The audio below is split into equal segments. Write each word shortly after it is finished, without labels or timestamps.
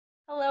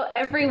Hello,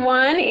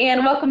 everyone,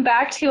 and welcome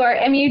back to our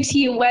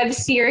MUT web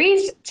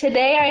series.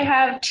 Today, I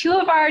have two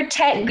of our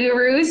tech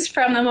gurus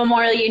from the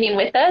Memorial Union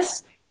with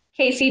us,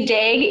 Casey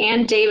Dagg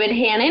and David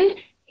Hannon,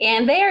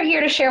 and they are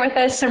here to share with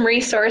us some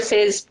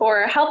resources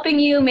for helping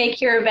you make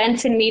your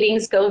events and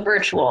meetings go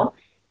virtual.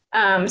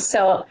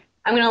 So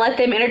I'm going to let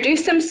them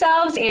introduce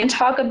themselves and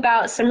talk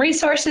about some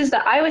resources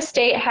that Iowa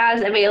State has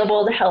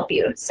available to help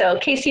you. So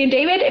Casey and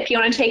David, if you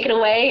want to take it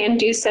away and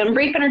do some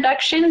brief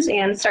introductions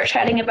and start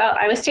chatting about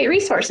Iowa State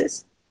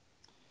resources.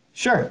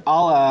 Sure,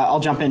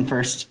 I'll jump in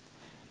first.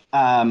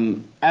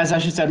 As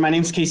Ashley said, my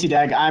name is Casey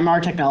Dagg. I'm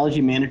our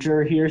technology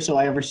manager here, so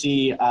I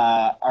oversee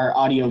our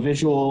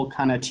audio-visual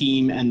kind of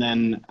team and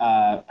then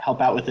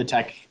help out with the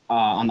tech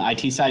on the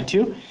IT side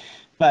too.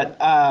 But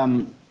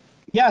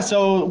yeah,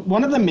 so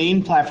one of the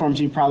main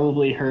platforms you've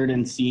probably heard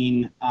and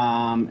seen,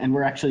 and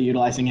we're actually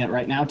utilizing it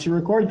right now to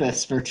record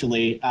this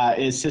virtually,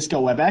 is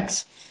Cisco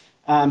WebEx.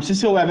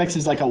 Cisco WebEx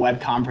is like a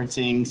web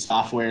conferencing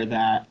software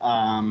that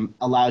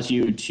allows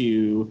you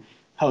to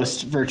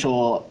host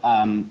virtual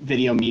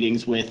video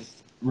meetings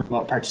with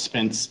remote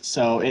participants.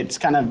 So it's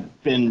kind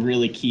of been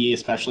really key,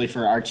 especially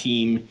for our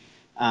team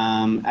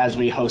as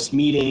we host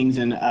meetings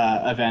and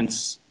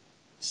events.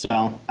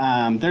 So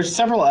there's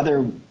several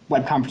other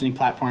web conferencing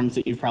platforms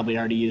that you've probably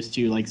already used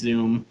too, like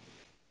Zoom.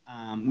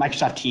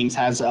 Microsoft Teams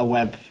has a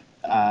web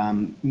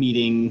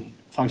meeting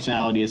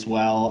functionality as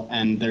well,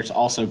 and there's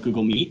also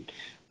Google Meet.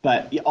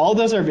 But all of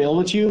those are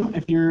available to you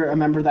if you're a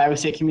member of the Iowa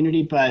State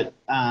community, but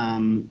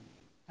kind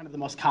of the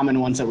most common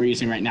ones that we're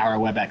using right now are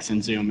WebEx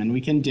and Zoom, and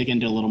we can dig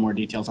into a little more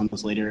details on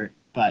those later.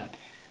 But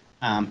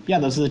yeah,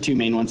 those are the two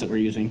main ones that we're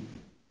using.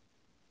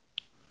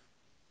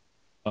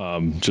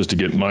 Just to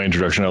get my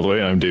introduction out of the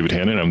way, I'm David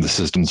Hannon. I'm the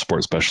system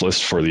support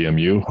specialist for the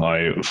MU.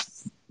 I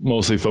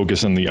mostly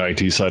focus on the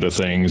IT side of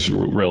things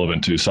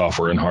relevant to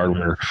software and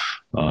hardware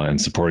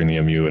and supporting the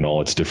MU and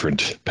all its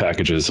different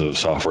packages of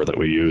software that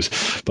we use.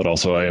 But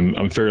also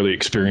I'm fairly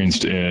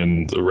experienced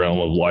in the realm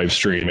of live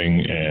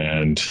streaming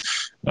and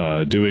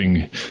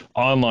doing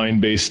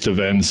online-based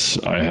events.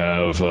 I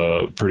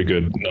have pretty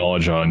good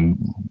knowledge on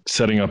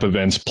setting up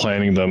events,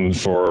 planning them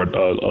for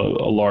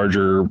a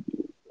larger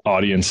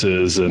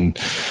audiences and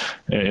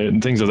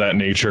things of that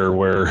nature,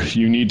 where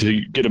you need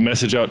to get a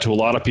message out to a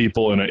lot of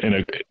people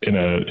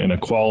in a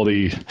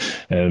quality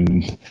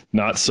and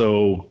not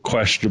so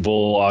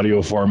questionable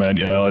audio format.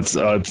 You know,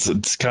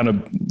 it's kind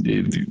of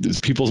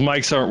people's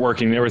mics aren't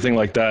working and everything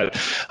like that.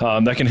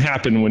 That can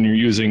happen when you're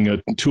using a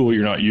tool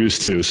you're not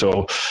used to.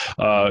 So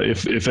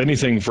if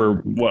anything, for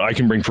what I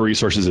can bring for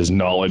resources is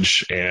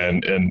knowledge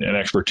and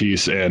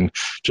expertise and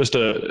just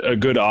a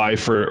good eye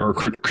for or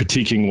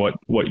critiquing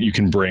what you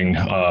can bring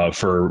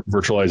for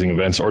virtualizing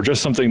events, or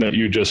just something that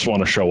you just want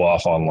to show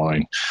off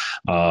online.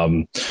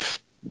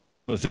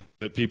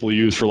 That people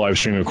use for live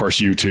streaming, of course,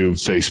 YouTube,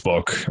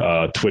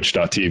 Facebook,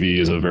 Twitch.tv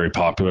is a very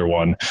popular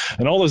one.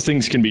 And all those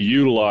things can be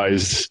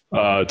utilized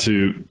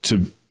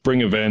to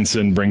bring events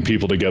and bring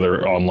people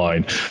together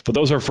online. But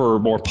those are for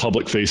more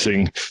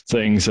public-facing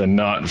things and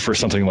not for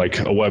something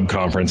like a web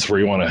conference where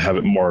you want to have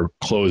it more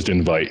closed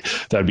invite.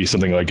 That'd be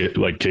something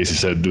like Casey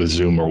said with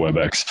Zoom or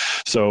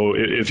WebEx. So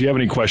if you have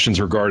any questions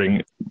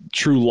regarding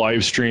true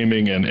live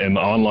streaming and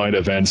online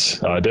events,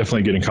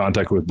 definitely get in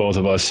contact with both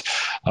of us.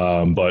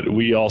 But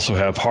we also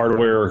have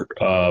hardware,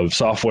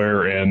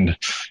 software, and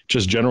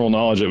just general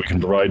knowledge that we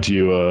can provide to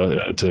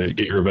you to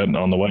get your event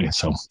on the way.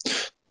 So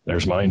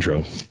there's my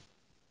intro.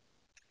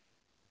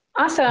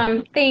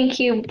 Awesome.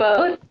 Thank you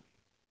both.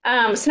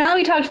 So now that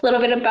we talked a little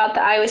bit about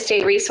the Iowa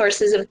State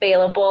resources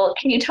available,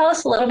 can you tell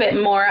us a little bit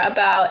more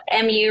about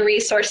MU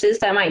resources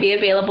that might be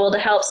available to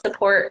help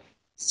support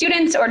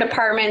students or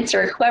departments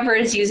or whoever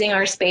is using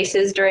our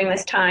spaces during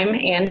this time?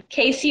 And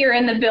Casey, you're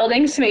in the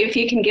building, so maybe if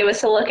you can give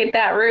us a look at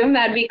that room,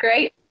 that'd be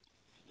great.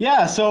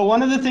 Yeah, so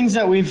one of the things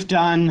that we've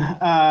done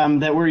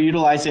that we're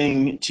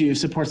utilizing to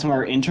support some of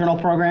our internal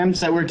programs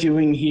that we're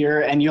doing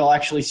here, and you'll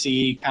actually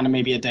see kind of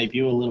maybe a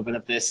debut a little bit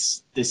of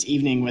this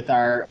evening with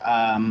our,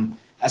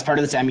 as part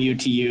of this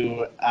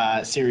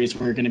MUTU series,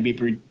 we're going to be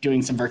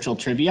doing some virtual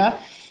trivia.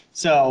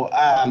 So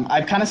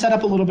I've kind of set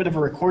up a little bit of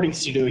a recording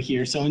studio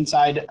here. So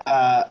inside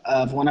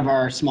of one of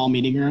our small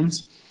meeting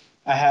rooms,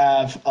 I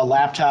have a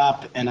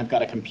laptop and I've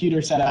got a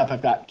computer set up.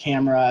 I've got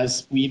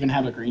cameras. We even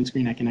have a green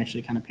screen. I can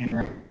actually kind of pan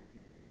around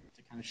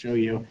to kind of show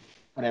you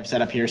what I've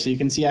set up here. So you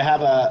can see I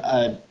have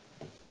a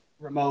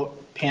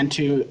remote pan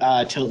to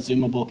tilt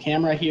zoomable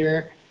camera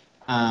here.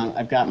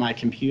 I've got my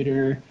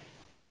computer.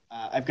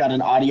 I've got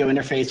an audio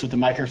interface with a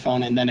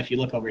microphone. And then if you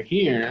look over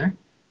here,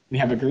 we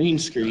have a green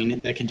screen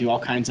that can do all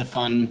kinds of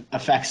fun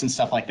effects and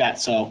stuff like that.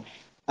 So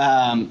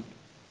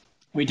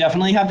we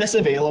definitely have this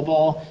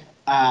available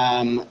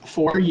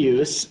for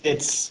use.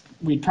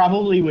 We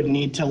probably would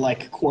need to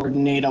like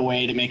coordinate a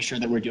way to make sure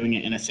that we're doing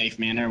it in a safe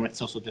manner with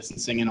social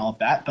distancing and all of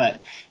that.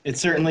 But it's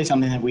certainly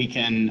something that we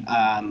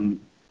can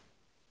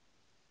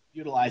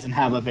utilize and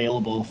have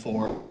available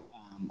for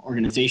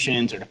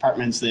organizations or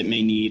departments that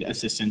may need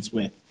assistance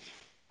with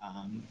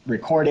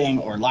recording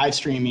or live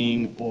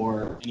streaming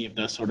or any of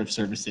those sort of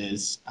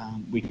services.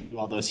 We can do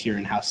all those here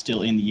in-house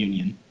still in the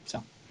union.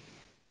 So,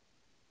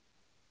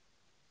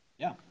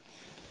 yeah.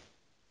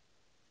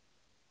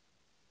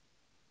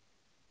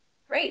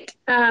 Great.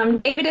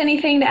 David,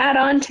 anything to add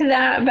on to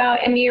that about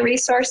MU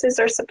resources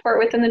or support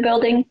within the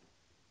building?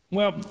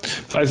 Well,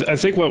 I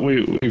think what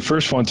we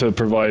first want to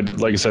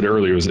provide, like I said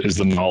earlier, is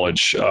the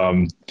knowledge.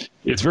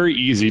 It's very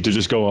easy to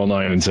just go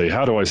online and say,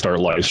 how do I start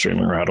live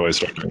streaming or how do I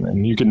start doing that?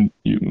 And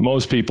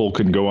most people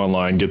can go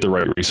online, get the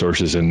right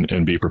resources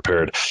and be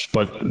prepared.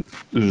 But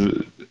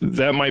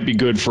that might be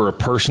good for a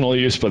personal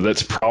use, but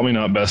that's probably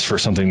not best for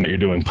something that you're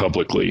doing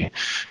publicly,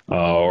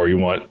 or you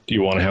want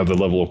to have the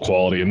level of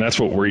quality. And that's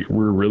what we're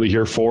really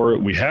here for.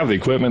 We have the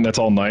equipment, that's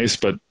all nice,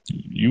 but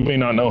you may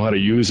not know how to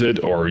use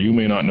it, or you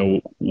may not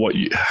know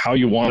how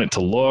you want it to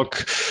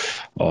look.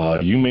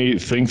 You may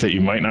think that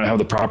you might not have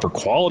the proper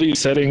quality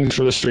settings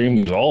for the stream.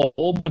 There's a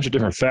whole bunch of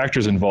different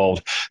factors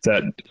involved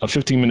that a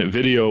 15-minute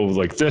video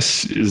like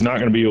this is not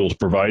going to be able to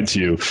provide to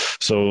you.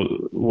 So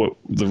what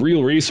the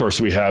real resource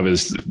we have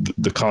is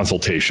the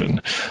consultation.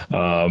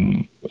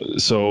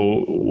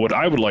 So what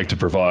I would like to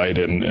provide,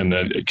 and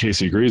that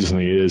Casey agrees with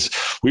me, is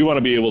we want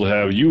to be able to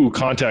have you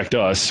contact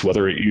us,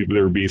 whether it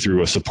either be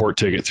through a support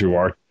ticket through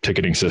our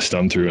ticketing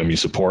system through MU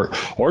support,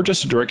 or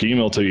just a direct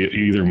email to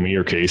either me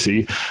or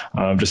Casey,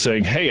 just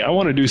saying, hey, I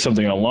want to do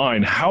something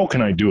online. How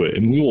can I do it?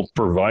 And we will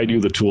provide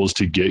you the tools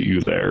to get you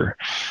there.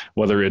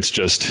 Whether it's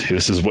just,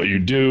 this is what you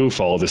do,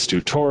 follow this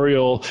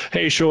tutorial.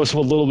 Hey, show us a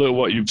little bit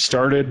what you've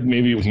started.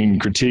 Maybe we can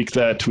critique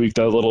that, tweak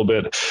that a little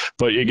bit.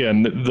 But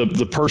again,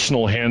 the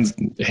personal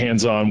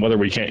hands-on, whether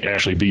we can't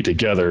actually be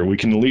together, we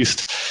can at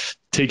least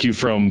take you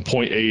from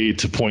point A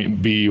to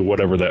point B,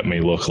 whatever that may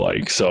look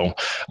like. So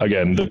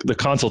again, the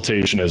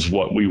consultation is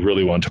what we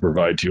really want to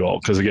provide to you all.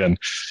 Because again,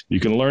 you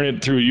can learn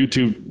it through a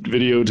YouTube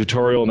video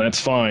tutorial and that's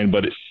fine,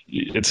 but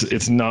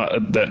it's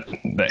not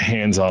that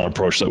hands-on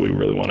approach that we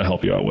really want to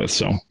help you out with.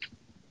 So.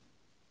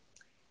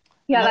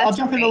 Yeah, I'll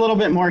jump in a little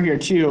bit more here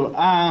too.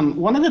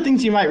 One of the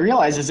things you might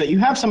realize is that you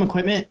have some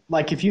equipment,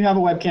 like if you have a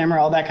web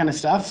camera, all that kind of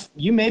stuff,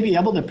 you may be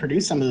able to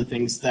produce some of the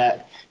things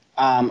that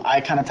I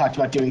kind of talked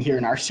about doing here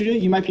in our studio.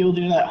 You might be able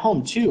to do that at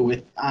home too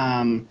with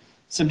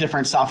some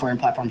different software and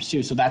platforms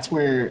too. So that's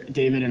where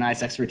David and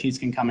I's expertise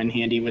can come in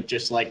handy with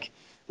just like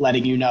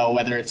letting you know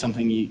whether it's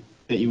something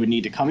that you would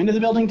need to come into the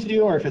building to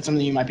do, or if it's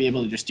something you might be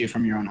able to just do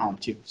from your own home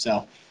too.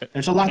 So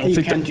there's a lot that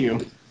you can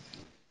do.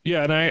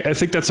 Yeah, and I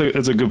think that's a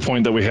good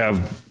point that we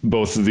have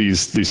both of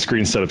these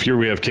screens set up here.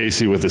 We have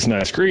Casey with this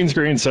nice green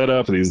screen set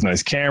up, these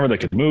nice camera that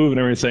could move and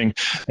everything.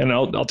 And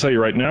I'll tell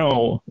you right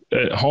now,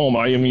 at home,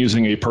 I am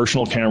using a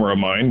personal camera of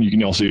mine. You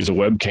can also use a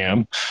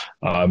webcam.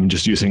 I'm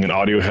just using an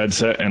audio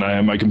headset, and I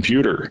have my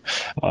computer.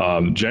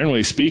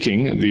 Generally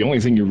speaking, the only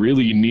thing you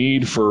really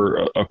need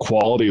for a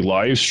quality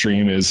live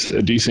stream is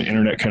a decent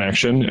internet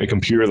connection, a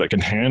computer that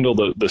can handle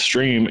the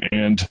stream,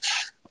 and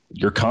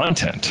your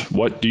content.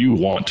 What do you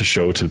want to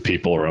show to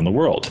people around the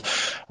world?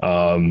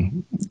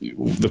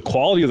 The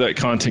quality of that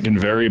content can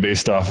vary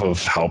based off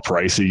of how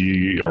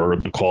pricey or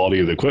the quality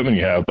of the equipment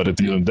you have. But at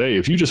the end of the day,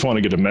 if you just want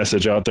to get a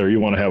message out there, you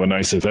want to have a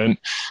nice event,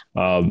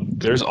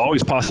 there's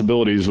always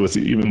possibilities with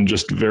even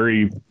just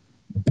very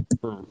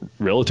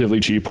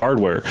relatively cheap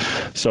hardware.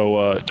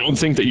 So don't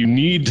think that you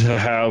need to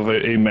have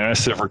a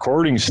massive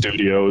recording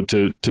studio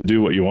to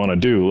do what you want to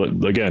do.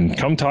 Again,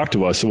 come talk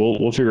to us.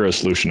 We'll figure a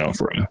solution out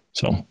for you.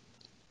 So.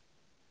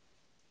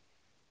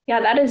 Yeah,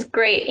 that is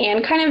great.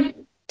 And kind of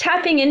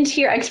tapping into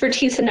your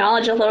expertise and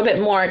knowledge a little bit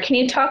more, can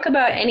you talk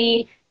about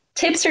any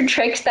tips or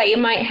tricks that you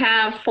might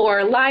have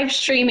for live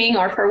streaming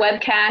or for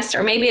webcasts,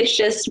 or maybe it's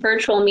just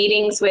virtual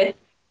meetings with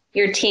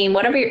your team?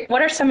 What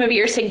are some of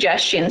your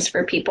suggestions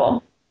for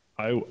people?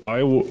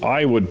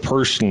 I would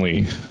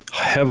personally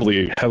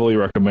heavily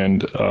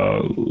recommend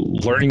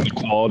learning the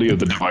quality of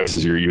the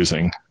devices you're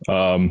using.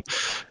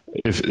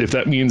 If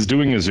that means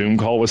doing a Zoom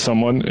call with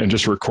someone and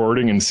just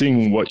recording and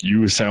seeing what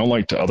you sound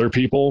like to other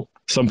people,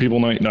 some people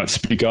might not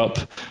speak up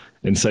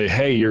and say,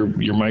 hey, your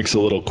mic's a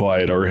little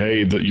quiet, or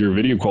hey, your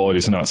video quality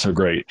is not so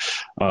great.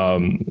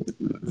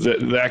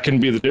 That can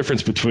be the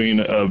difference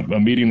between a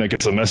meeting that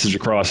gets a message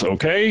across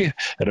okay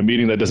and a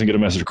meeting that doesn't get a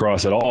message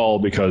across at all,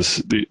 because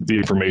the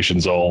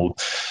information's all,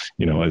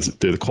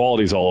 the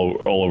quality's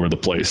all over the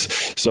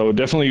place. So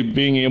definitely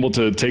being able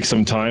to take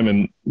some time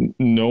and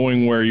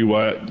knowing where you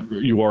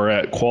are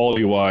at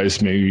quality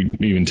wise, maybe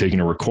even taking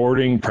a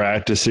recording,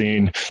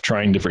 practicing,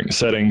 trying different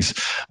settings.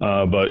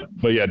 But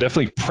yeah,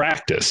 definitely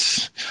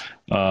practice.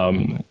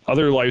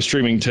 Other live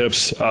streaming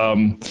tips,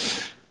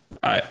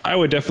 I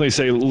would definitely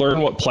say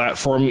learn what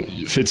platform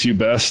fits you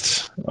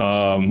best.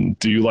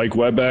 Do you like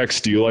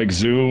WebEx? Do you like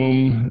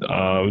Zoom?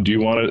 Do you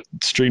want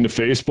to stream to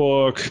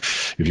Facebook?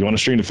 If you want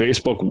to stream to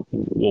Facebook,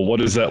 well, what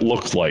does that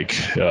look like?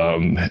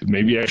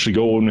 Maybe actually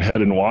go ahead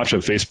and watch a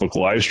Facebook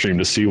live stream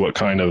to see what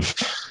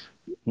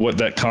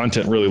that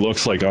content really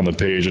looks like on the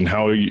page, and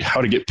how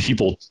to get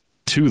people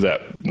to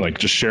that, like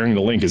just sharing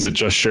the link. Is it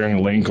just sharing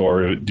the link,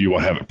 or do you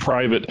want to have it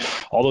private?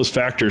 All those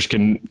factors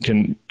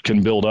can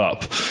build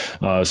up.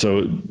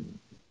 So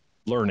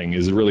learning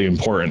is really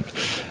important.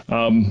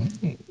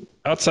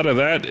 Outside of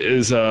that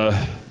is,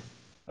 I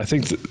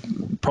think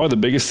probably the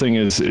biggest thing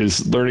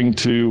is learning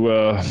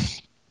to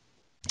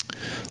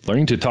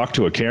talk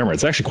to a camera.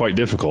 It's actually quite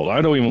difficult.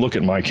 I don't even look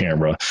at my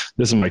camera.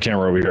 This is my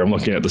camera over here. I'm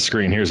looking at the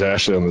screen. Here's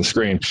Ashley on the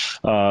screen.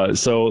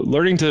 So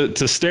learning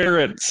to stare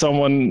at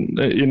someone,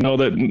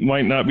 that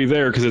might not be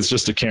there because it's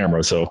just a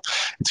camera. So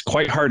it's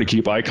quite hard to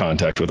keep eye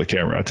contact with a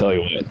camera, I'll tell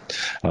you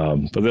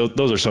what. But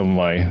those are some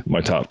of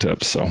my top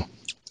tips. So.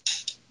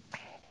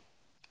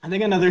 I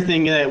think another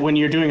thing that when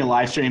you're doing a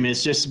live stream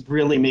is just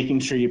really making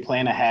sure you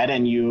plan ahead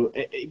and you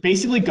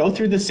basically go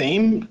through the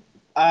same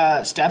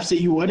steps that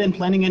you would in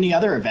planning any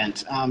other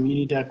event. You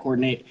need to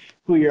coordinate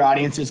who your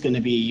audience is going to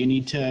be. You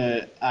need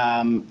to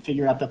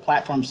figure out the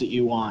platforms that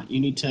you want. You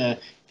need to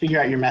figure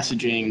out your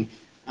messaging.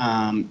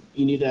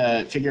 You need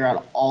to figure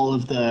out all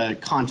of the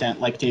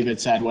content, like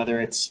David said, whether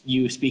it's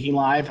you speaking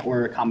live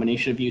or a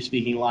combination of you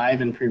speaking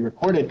live and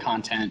pre-recorded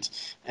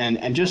content,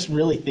 and just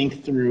really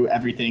think through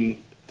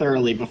everything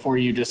thoroughly before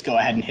you just go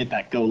ahead and hit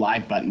that go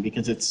live button,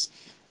 because it's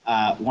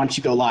once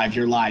you go live,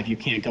 you're live. You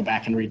can't go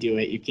back and redo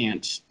it. You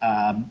can't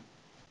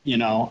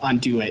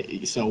undo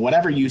it. So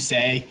whatever you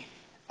say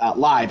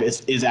live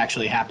is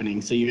actually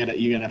happening. So you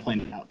gotta plan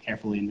it out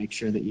carefully and make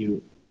sure that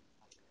you.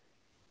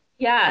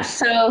 Yeah,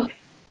 so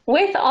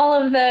with all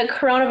of the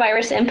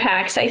coronavirus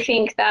impacts, I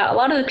think that a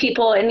lot of the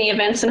people in the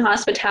events and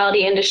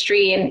hospitality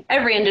industry, and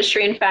every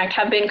industry, in fact,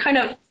 have been kind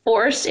of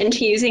forced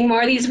into using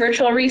more of these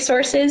virtual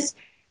resources.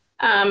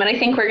 And I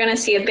think we're going to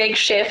see a big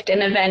shift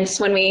in events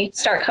when we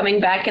start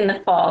coming back in the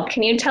fall.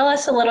 Can you tell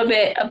us a little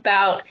bit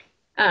about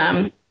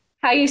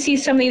how you see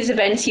some of these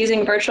events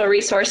using virtual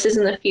resources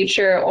in the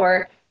future,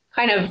 or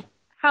kind of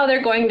how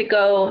they're going to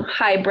go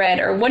hybrid,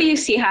 or what do you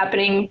see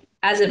happening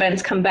as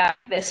events come back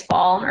this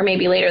fall or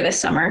maybe later this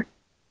summer?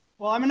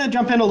 Well, I'm going to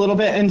jump in a little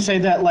bit and say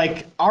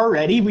that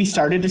already we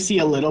started to see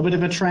a little bit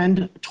of a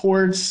trend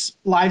towards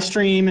live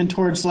stream and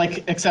towards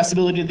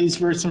accessibility to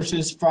these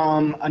resources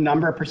from a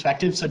number of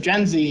perspectives. So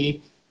Gen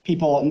Z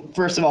people,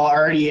 first of all,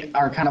 already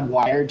are kind of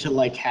wired to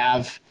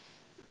have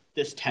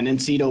this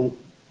tendency to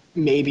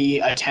maybe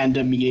attend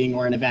a meeting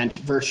or an event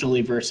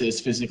virtually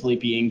versus physically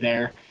being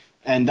there.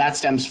 And that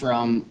stems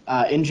from,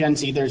 in Gen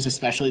Z, there's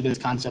especially this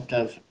concept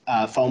of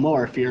FOMO,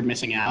 or fear of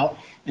missing out.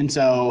 And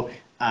so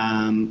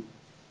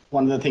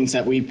one of the things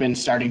that we've been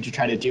starting to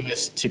try to do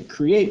is to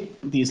create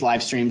these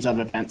live streams of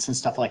events and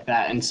stuff like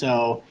that. And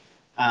so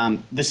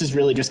this has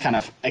really just kind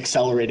of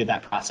accelerated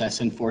that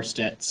process and forced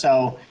it.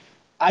 So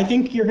I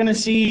think you're going to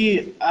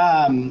see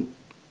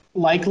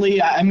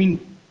likely,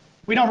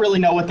 we don't really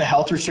know what the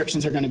health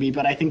restrictions are going to be,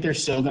 but I think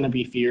there's still going to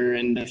be fear,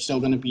 and there's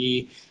still going to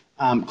be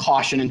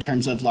caution in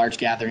terms of large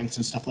gatherings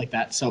and stuff like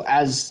that. So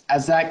as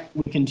that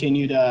we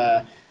continue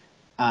to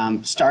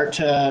start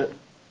to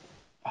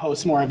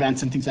host more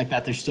events and things like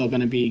that, there's still going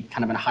to be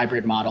kind of a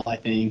hybrid model, I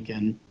think,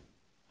 and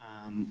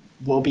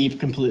we'll be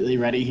completely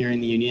ready here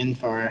in the union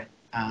for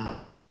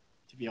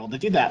to be able to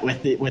do that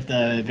with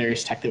the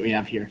various tech that we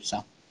have here.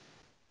 So.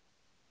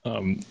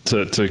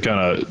 To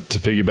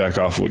piggyback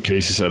off what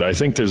Casey said, I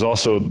think there's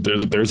also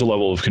there's a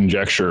level of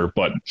conjecture,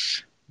 but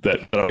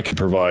that I can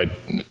provide.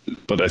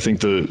 But I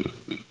think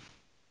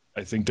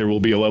there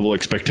will be a level of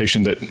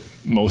expectation that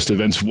most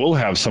events will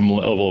have some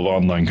level of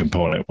online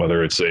component,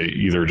 whether it's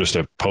either just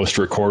a post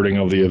recording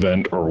of the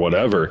event or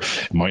whatever.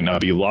 It might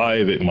not be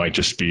live, it might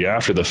just be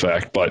after the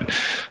fact, but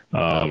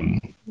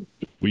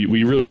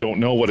we really don't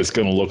know what it's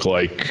going to look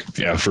like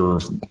after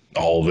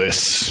all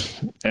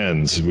this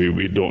ends.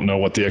 We don't know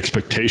what the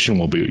expectation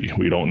will be.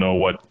 We don't know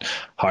what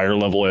higher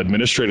level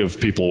administrative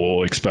people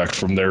will expect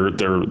from their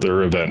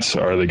events.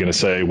 Are they going to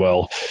say,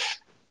 well,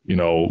 we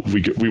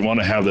want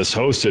to have this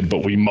hosted,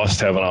 but we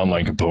must have an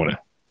online component.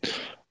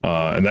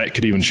 And that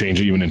could even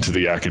change even into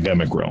the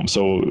academic realm.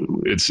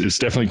 So it's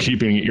definitely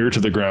keeping an ear to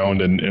the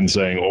ground and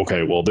saying,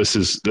 okay, well, this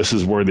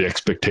is where the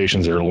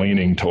expectations are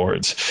leaning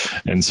towards.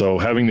 And so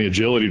having the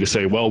agility to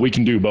say, well, we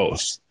can do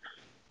both.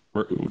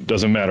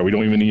 Doesn't matter. We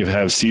don't even need to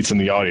have seats in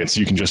the audience.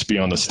 You can just be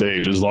on the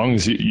stage. As long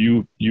as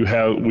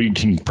we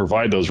can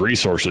provide those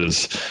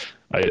resources,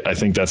 I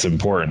think that's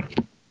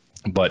important.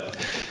 But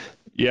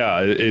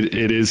yeah,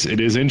 it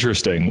is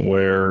interesting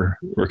where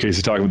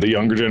Casey talking about the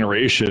younger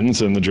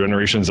generations and the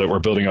generations that we're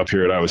building up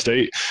here at Iowa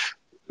State.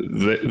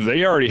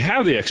 They already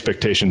have the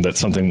expectation that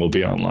something will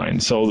be online.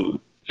 So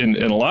in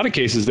a lot of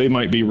cases, they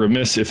might be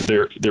remiss if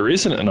there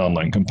isn't an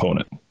online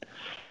component.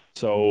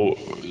 So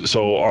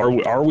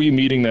are we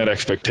meeting that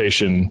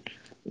expectation?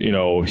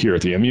 Here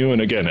at the MU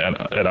and again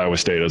at Iowa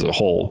State as a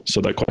whole. So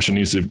that question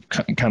needs to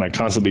kind of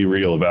constantly be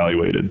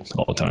reevaluated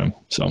all the time.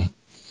 So.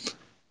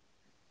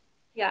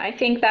 Yeah, I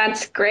think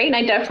that's great. And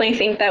I definitely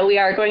think that we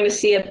are going to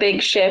see a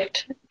big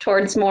shift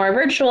towards more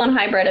virtual and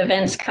hybrid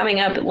events coming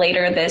up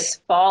later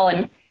this fall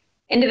and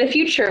into the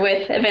future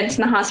with events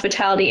in the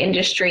hospitality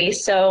industry.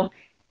 So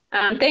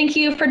thank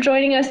you for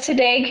joining us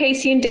today,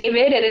 Casey and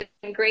David. It has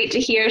been great to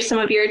hear some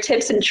of your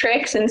tips and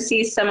tricks and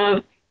see some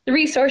of the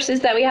resources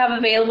that we have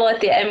available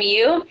at the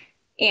MU.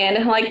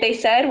 And like they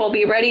said, we'll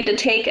be ready to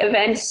take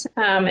events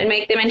and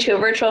make them into a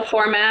virtual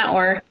format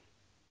or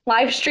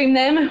live stream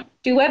them,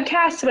 do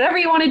webcasts, whatever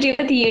you want to do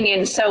with the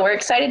union. So we're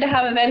excited to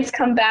have events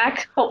come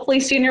back, hopefully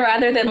sooner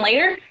rather than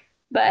later.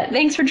 But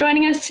thanks for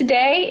joining us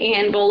today,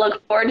 and we'll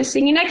look forward to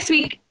seeing you next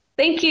week.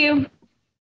 Thank you.